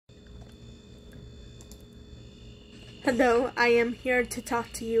Hello, I am here to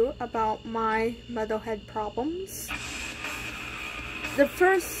talk to you about my Metalhead problems. The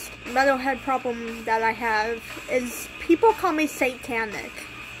first Metalhead problem that I have is people call me satanic.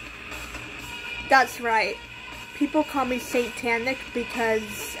 That's right. People call me satanic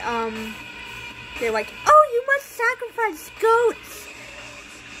because, they're like, oh, you must sacrifice goats.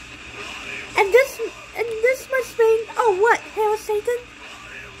 And this must mean, oh, what, Hail Satan?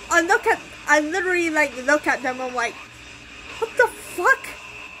 I literally, look at them and I'm like, what the fuck?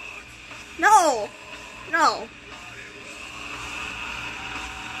 No.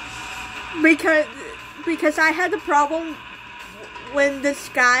 Because I had a problem when this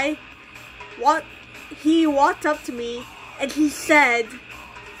guy, he walked up to me and he said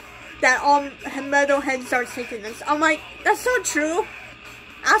that all metalheads are Satanists. I'm like, that's not true.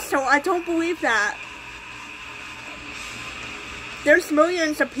 Asshole, I don't believe that. There's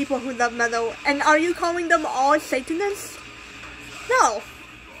millions of people who love metal, and are you calling them all Satanists? No.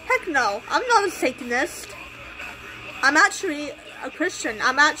 Heck no. I'm not a Satanist. I'm actually a Christian.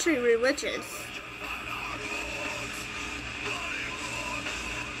 I'm actually religious.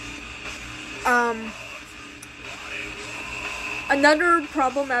 Another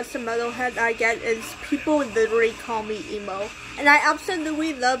problem as a metalhead I get is people literally call me emo. And I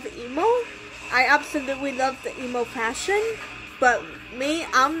absolutely love emo. I absolutely love the emo fashion. But me,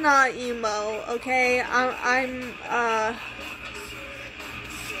 I'm not emo, okay? I'm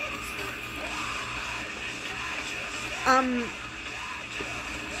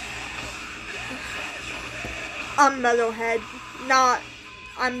metalhead.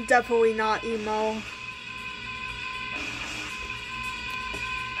 I'm definitely not emo.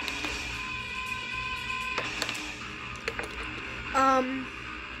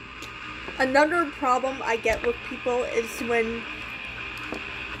 Another problem I get with people is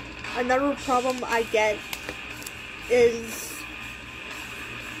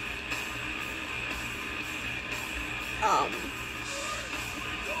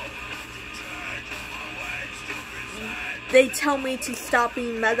they tell me to stop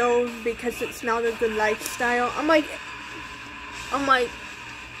being metal because it's not a good lifestyle. I'm like,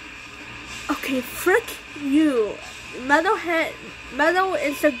 okay, frick you. Metal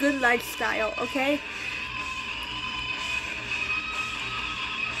is a good lifestyle, okay?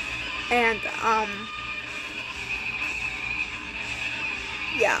 And,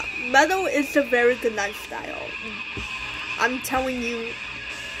 yeah, metal is a very good lifestyle. I'm telling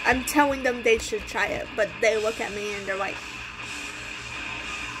them they should try it, but they look at me and they're like,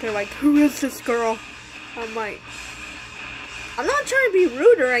 who is this girl? I'm like, I'm not trying to be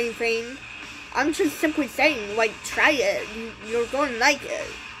rude or anything. I'm just simply saying, try it. You're going to like it.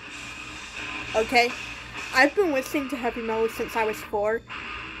 Okay? I've been listening to heavy metal since I was 4.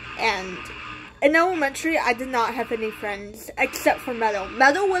 And in elementary, I did not have any friends except for metal.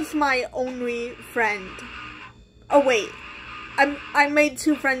 Metal was my only friend. Oh, wait. I made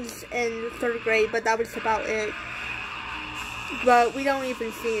 2 friends in 3rd grade, but that was about it. But we don't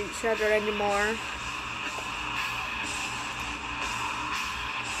even see each other anymore.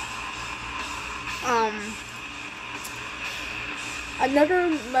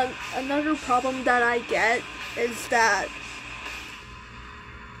 Another problem that I get is that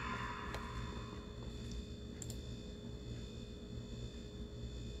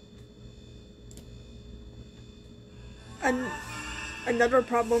another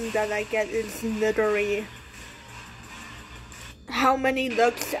problem that I get is literally how many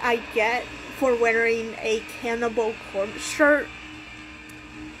looks I get for wearing a Cannibal Corpse shirt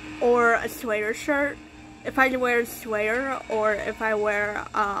or a Slayer shirt. If I wear Slayer, or if I wear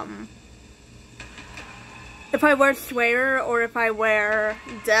Slayer, or if I wear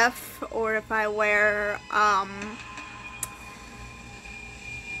Death, or if I wear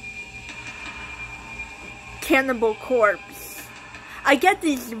Cannibal Corpse, I get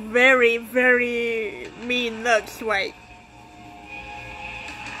these very, very mean looks, like,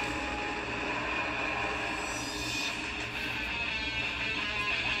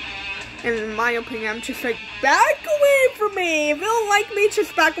 and in my opinion, I'm just like, back away from me. If you don't like me,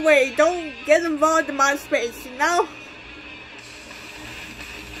 just back away. Don't get involved in my space, you know?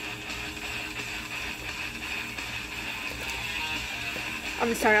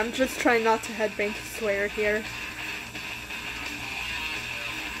 I'm sorry, I'm just trying not to headbang to swear here.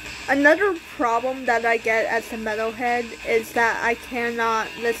 Another problem that I get as a metalhead is that I cannot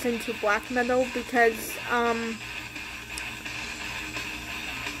listen to black metal because,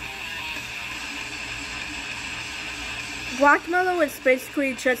 black metal is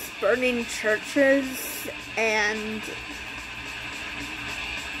basically just burning churches and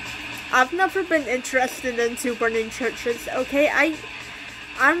I've never been interested into burning churches, okay?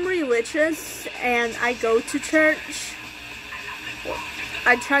 I'm religious and I go to church.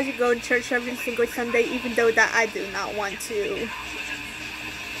 I try to go to church every single Sunday, even though that I do not want to.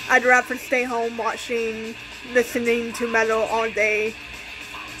 I'd rather stay home listening to metal all day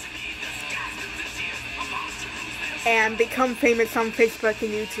and become famous on Facebook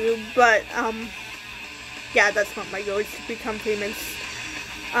and YouTube. But, yeah, that's not my goal, is to become famous.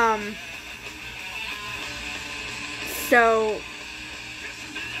 So,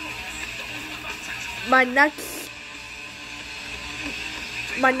 my next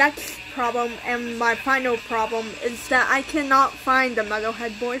problem and my final problem is that I cannot find a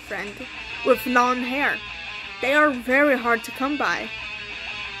metalhead boyfriend with long hair. They are very hard to come by.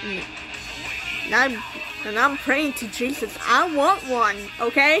 And I'm praying to Jesus, I want one,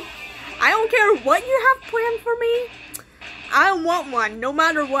 okay? I don't care what you have planned for me. I want one, no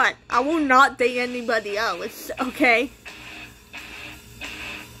matter what. I will not date anybody else, okay?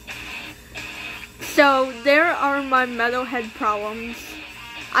 So, there are my metalhead problems.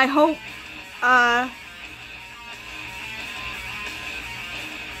 I hope, that,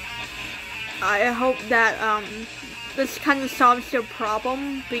 this kind of solves your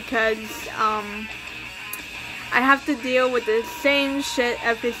problem, because, I have to deal with the same shit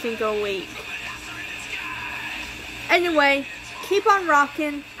every single week. Anyway, keep on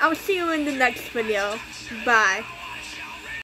rocking. I'll see you in the next video. Bye.